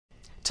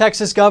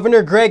Texas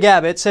Governor Greg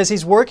Abbott says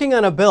he's working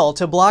on a bill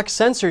to block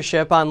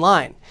censorship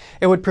online.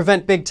 It would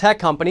prevent big tech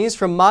companies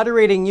from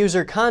moderating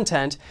user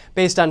content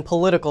based on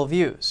political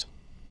views.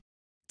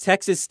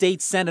 Texas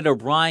State Senator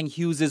Bryan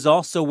Hughes is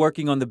also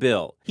working on the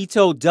bill. He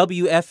told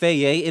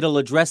WFAA it'll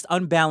address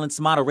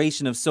unbalanced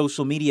moderation of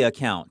social media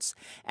accounts,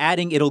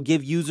 adding it'll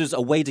give users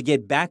a way to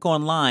get back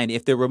online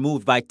if they're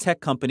removed by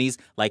tech companies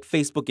like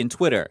Facebook and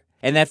Twitter,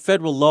 and that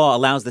federal law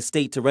allows the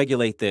state to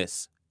regulate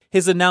this.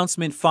 His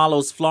announcement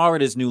follows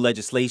Florida's new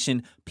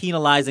legislation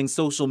penalizing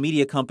social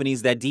media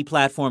companies that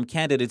deplatform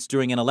candidates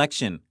during an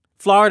election.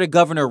 Florida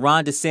Governor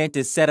Ron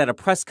DeSantis said at a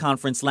press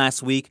conference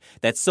last week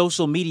that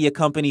social media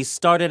companies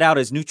started out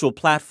as neutral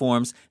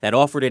platforms that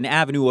offered an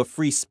avenue of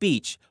free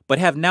speech, but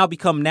have now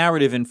become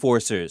narrative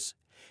enforcers.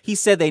 He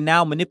said they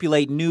now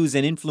manipulate news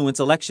and influence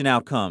election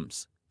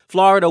outcomes.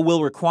 Florida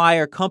will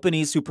require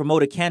companies who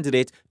promote a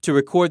candidate to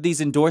record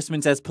these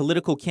endorsements as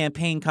political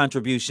campaign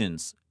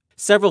contributions.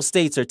 Several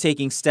states are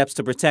taking steps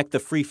to protect the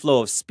free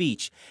flow of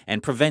speech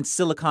and prevent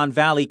Silicon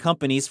Valley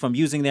companies from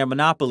using their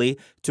monopoly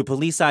to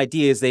police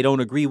ideas they don't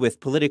agree with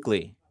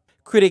politically.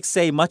 Critics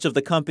say much of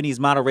the company's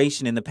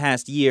moderation in the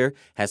past year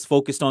has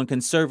focused on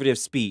conservative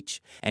speech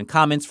and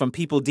comments from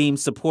people deemed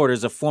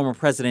supporters of former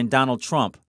President Donald Trump.